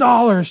 million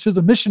to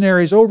the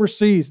missionaries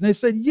overseas? And they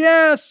said,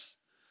 yes.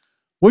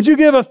 Would you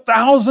give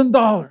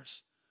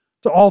 $1,000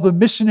 to all the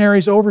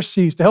missionaries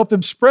overseas to help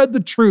them spread the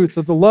truth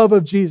of the love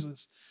of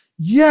Jesus?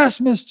 Yes,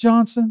 Miss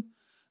Johnson.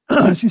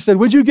 She said,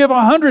 would you give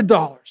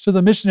 $100 to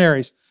the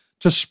missionaries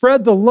to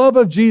spread the love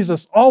of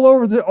Jesus all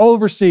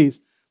overseas?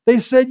 They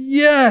said,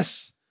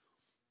 yes.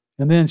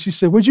 And then she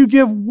said, would you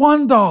give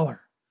 $1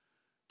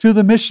 to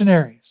the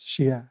missionaries?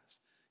 She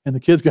asked. And the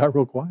kids got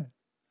real quiet.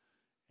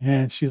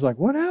 And she's like,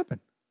 what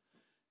happened?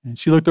 And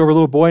she looked over a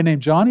little boy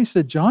named Johnny,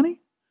 said,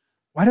 Johnny,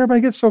 why did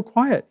everybody get so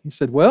quiet? He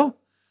said, well,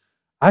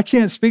 I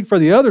can't speak for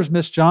the others,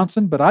 Miss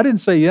Johnson, but I didn't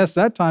say yes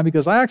that time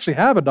because I actually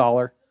have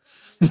 $1.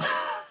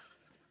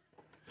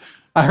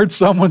 I heard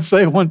someone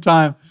say one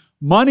time,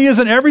 money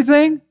isn't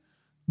everything,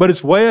 but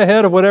it's way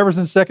ahead of whatever's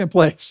in second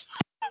place.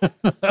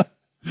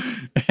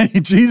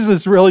 And Jesus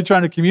is really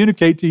trying to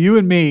communicate to you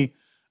and me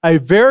a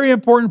very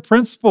important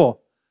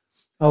principle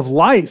of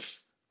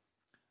life,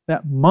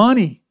 that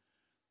money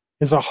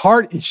is a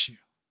heart issue.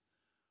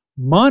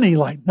 Money,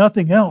 like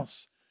nothing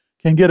else,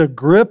 can get a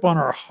grip on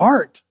our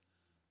heart,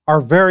 our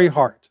very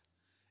heart.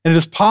 And it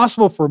is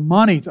possible for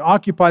money to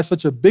occupy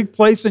such a big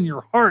place in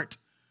your heart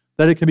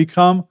that it can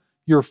become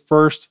your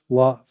first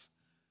love.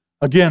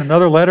 Again,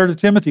 another letter to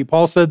Timothy.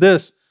 Paul said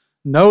this,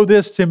 know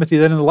this, Timothy,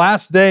 that in the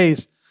last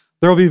days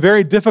there will be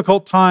very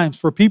difficult times,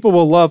 for people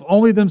will love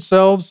only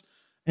themselves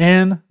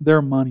and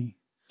their money.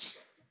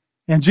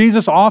 And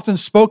Jesus often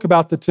spoke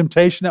about the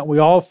temptation that we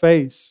all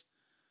face,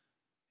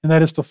 and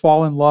that is to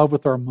fall in love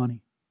with our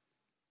money.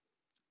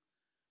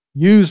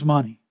 Use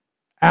money,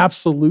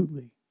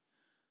 absolutely.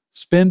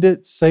 Spend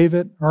it, save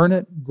it, earn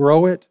it,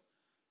 grow it,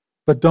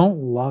 but don't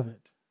love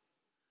it.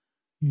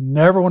 You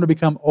never want to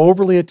become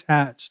overly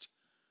attached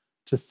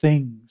to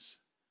things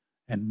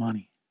and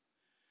money.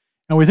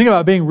 And when we think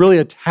about being really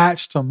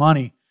attached to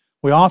money,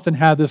 we often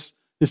have this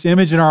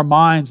image in our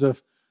minds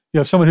of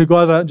someone who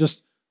goes out and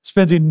just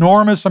spends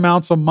enormous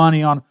amounts of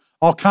money on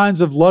all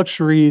kinds of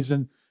luxuries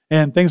and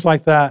things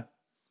like that.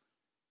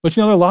 But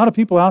there are a lot of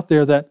people out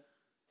there that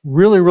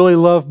really, really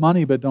love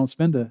money but don't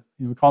spend it.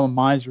 We call them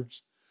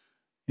misers.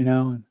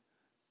 And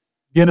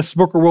Guinness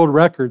Book of World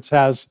Records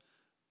has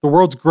the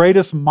world's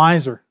greatest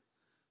miser.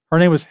 Her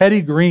name was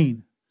Hetty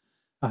Green.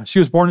 She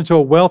was born into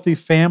a wealthy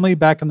family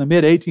back in the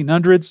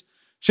mid-1800s.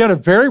 She had a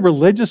very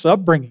religious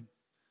upbringing,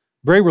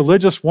 very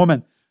religious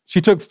woman.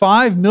 She took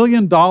 $5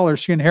 million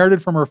she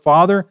inherited from her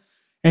father,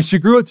 and she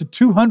grew it to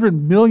 $200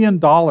 million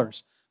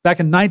back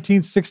in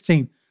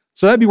 1916.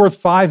 So that'd be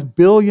worth $5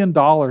 billion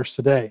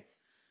today.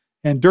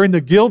 And during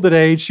the Gilded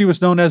Age, she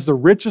was known as the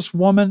richest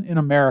woman in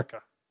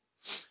America.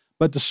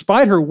 But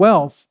despite her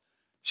wealth,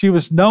 she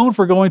was known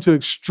for going to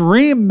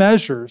extreme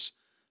measures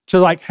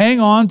to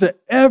hang on to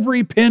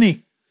every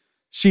penny.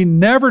 She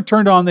never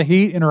turned on the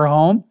heat in her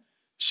home.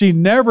 She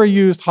never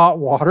used hot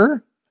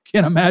water.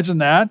 Can't imagine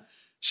that.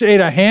 She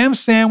ate a ham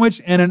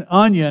sandwich and an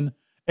onion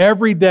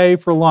every day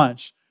for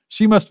lunch.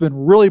 She must have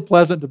been really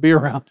pleasant to be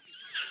around.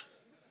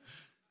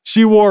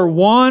 She wore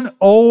one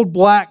old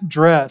black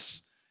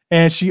dress,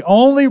 and she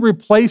only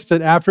replaced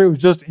it after it was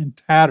just in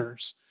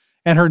tatters.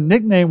 And her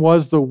nickname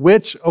was the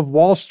Witch of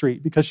Wall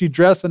Street because she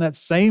dressed in that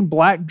same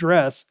black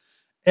dress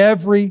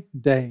every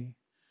day.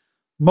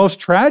 Most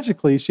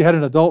tragically, she had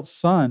an adult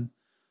son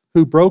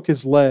who broke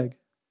his leg.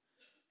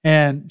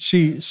 And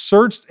she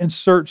searched and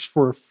searched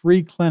for a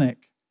free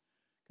clinic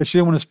because she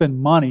didn't want to spend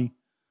money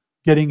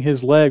getting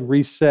his leg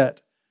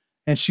reset.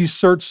 And she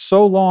searched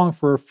so long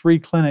for a free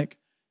clinic,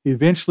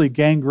 eventually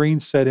gangrene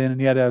set in and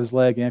he had to have his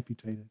leg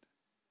amputated.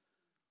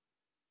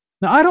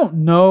 Now, I don't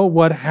know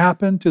what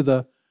happened to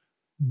the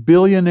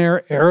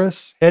billionaire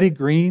heiress, Hetty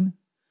Green,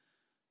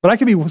 but I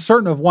can be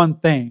certain of one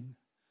thing.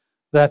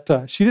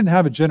 that she didn't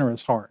have a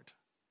generous heart.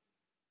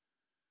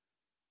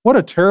 What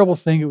a terrible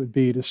thing it would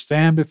be to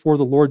stand before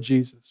the Lord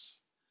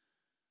Jesus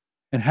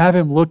and have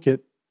him look at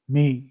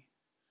me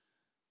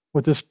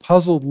with this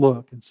puzzled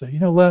look and say,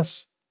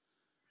 Les,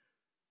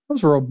 that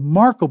was a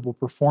remarkable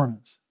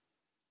performance.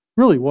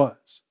 It really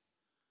was.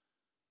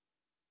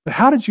 But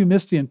how did you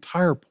miss the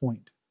entire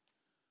point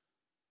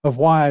of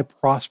why I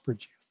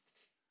prospered you?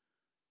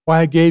 Why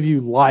I gave you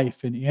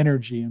life and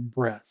energy and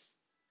breath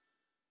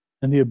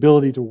and the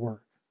ability to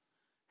work?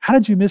 How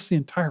did you miss the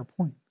entire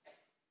point?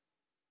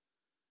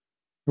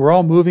 We're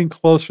all moving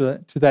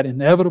closer to that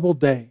inevitable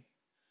day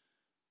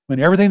when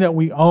everything that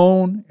we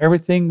own,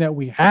 everything that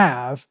we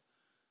have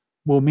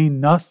will mean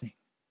nothing.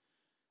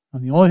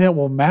 And the only thing that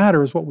will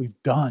matter is what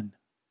we've done.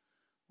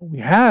 What we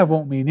have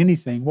won't mean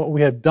anything. What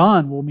we have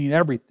done will mean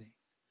everything.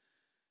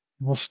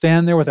 And we'll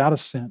stand there without a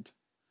cent.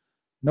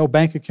 No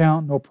bank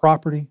account, no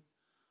property,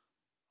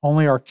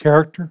 only our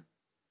character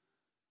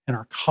and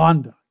our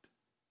conduct.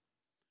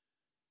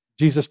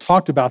 Jesus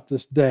talked about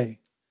this day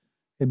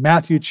in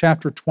Matthew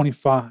chapter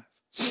 25.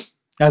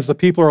 As the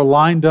people are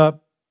lined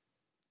up,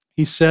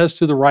 he says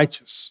to the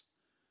righteous,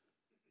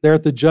 there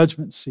at the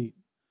judgment seat,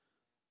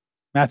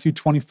 Matthew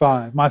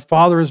 25, my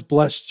Father has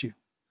blessed you.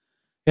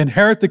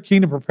 Inherit the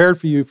kingdom prepared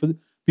for you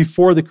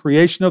before the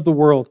creation of the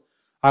world.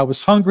 I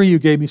was hungry, you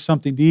gave me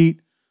something to eat.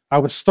 I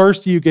was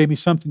thirsty, you gave me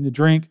something to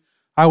drink.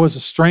 I was a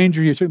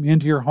stranger, you took me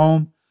into your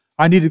home.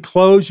 I needed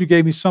clothes, you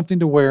gave me something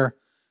to wear.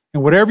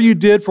 And whatever you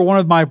did for one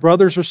of my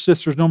brothers or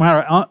sisters, no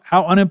matter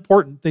how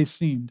unimportant they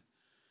seemed,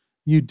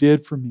 you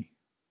did for me.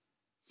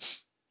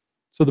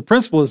 So the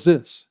principle is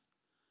this.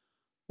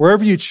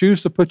 Wherever you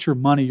choose to put your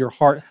money, your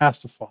heart has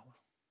to follow.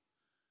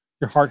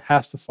 Your heart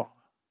has to follow.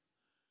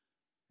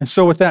 And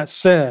so with that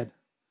said,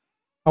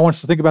 I want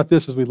us to think about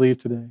this as we leave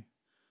today.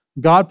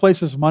 God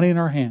places money in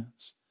our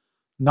hands,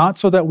 not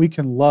so that we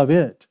can love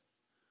it,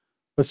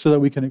 but so that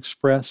we can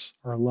express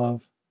our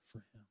love for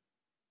Him.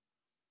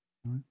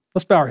 All right?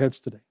 Let's bow our heads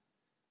today.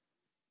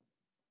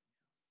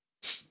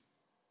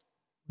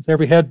 With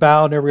every head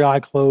bowed and every eye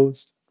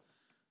closed.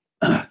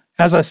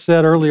 As I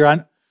said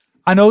earlier,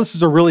 I know this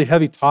is a really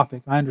heavy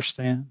topic. I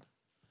understand.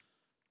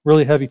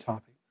 Really heavy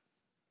topic.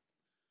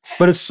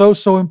 But it's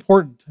so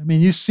important. I mean,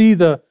 you see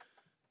the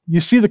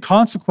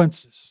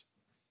consequences.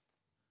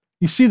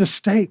 You see the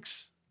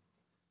stakes.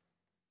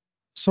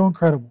 So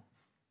incredible.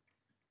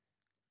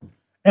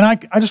 And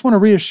I just want to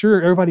reassure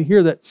everybody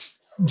here that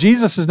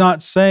Jesus is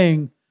not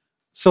saying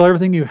sell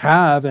everything you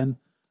have and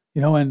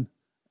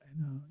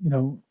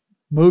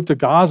move to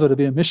Gaza to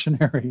be a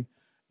missionary.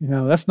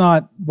 That's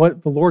not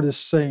what the Lord is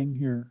saying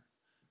here.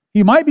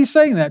 He might be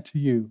saying that to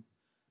you.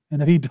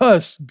 And if He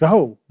does,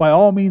 go. By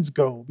all means,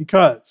 go.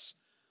 Because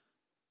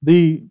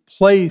the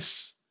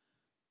place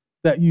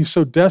that you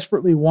so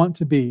desperately want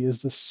to be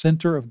is the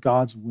center of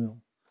God's will.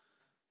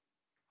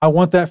 I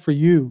want that for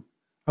you.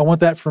 I want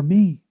that for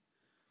me.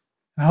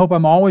 I hope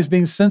I'm always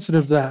being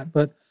sensitive to that.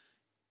 But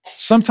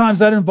sometimes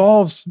that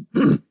involves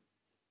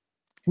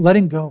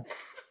letting go.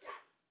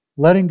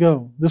 Letting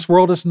go. This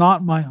world is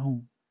not my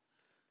home.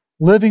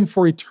 Living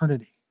for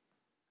eternity.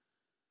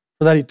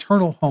 For that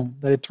eternal home,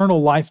 that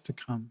eternal life to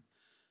come.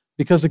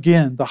 Because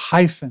again, the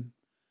hyphen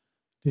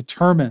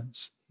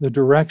determines the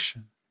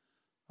direction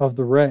of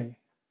the ray.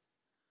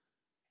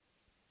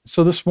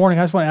 So this morning,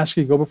 I just want to ask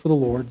you to go before the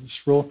Lord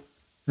just in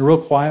a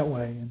real quiet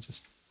way and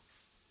just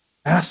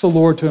ask the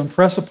Lord to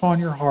impress upon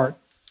your heart.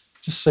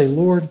 Just say,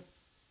 Lord,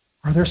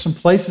 are there some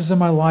places in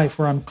my life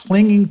where I'm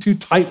clinging too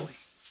tightly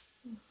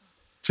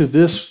to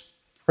this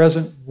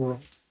present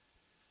world?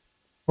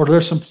 Or are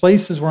there some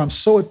places where I'm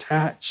so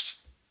attached?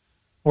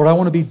 Lord, I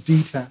want to be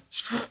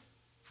detached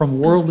from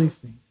worldly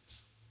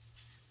things.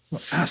 So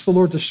ask the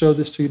Lord to show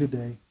this to you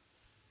today.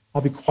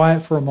 I'll be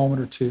quiet for a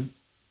moment or two.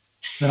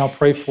 Then I'll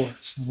pray for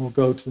us, and we'll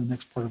go to the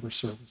next part of our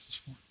service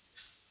this morning.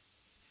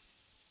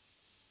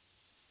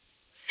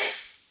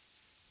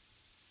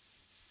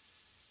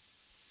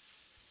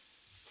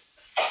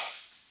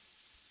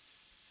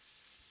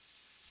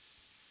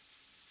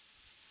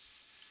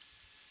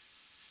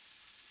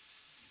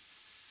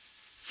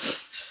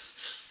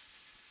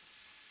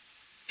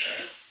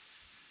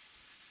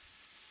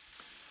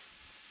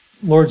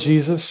 Lord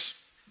Jesus,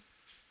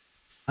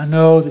 I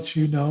know that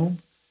you know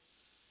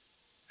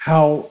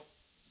how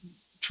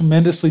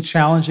tremendously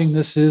challenging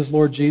this is,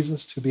 Lord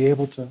Jesus, to be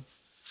able to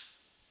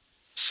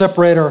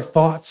separate our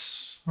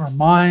thoughts, our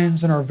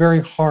minds, and our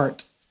very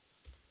heart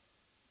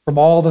from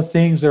all the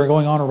things that are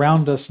going on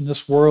around us in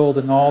this world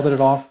and all that it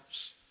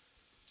offers.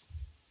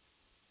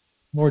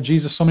 Lord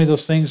Jesus, so many of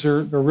those things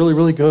are really,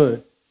 really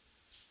good.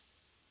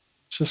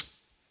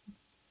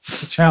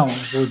 It's a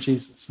challenge, Lord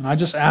Jesus. And I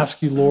just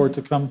ask you, Lord,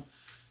 to come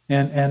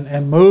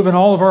and move in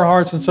all of our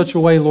hearts in such a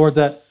way, Lord,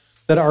 that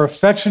our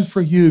affection for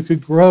you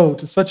could grow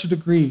to such a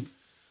degree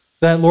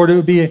that, Lord, it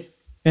would be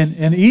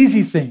an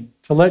easy thing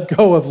to let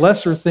go of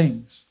lesser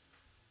things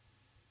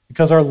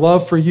because our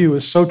love for you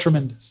is so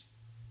tremendous,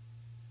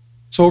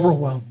 so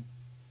overwhelming.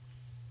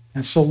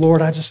 And so,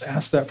 Lord, I just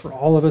ask that for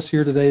all of us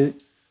here today,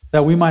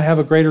 that we might have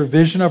a greater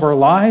vision of our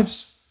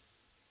lives,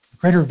 a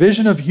greater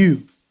vision of you,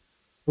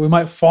 that we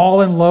might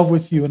fall in love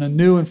with you in a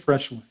new and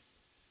fresh way.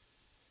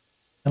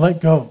 And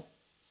let go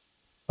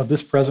of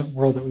this present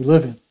world that we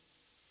live in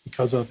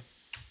because of it.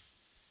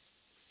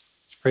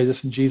 Let's pray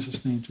this in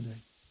Jesus' name today.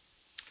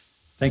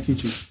 Thank you,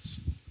 Jesus.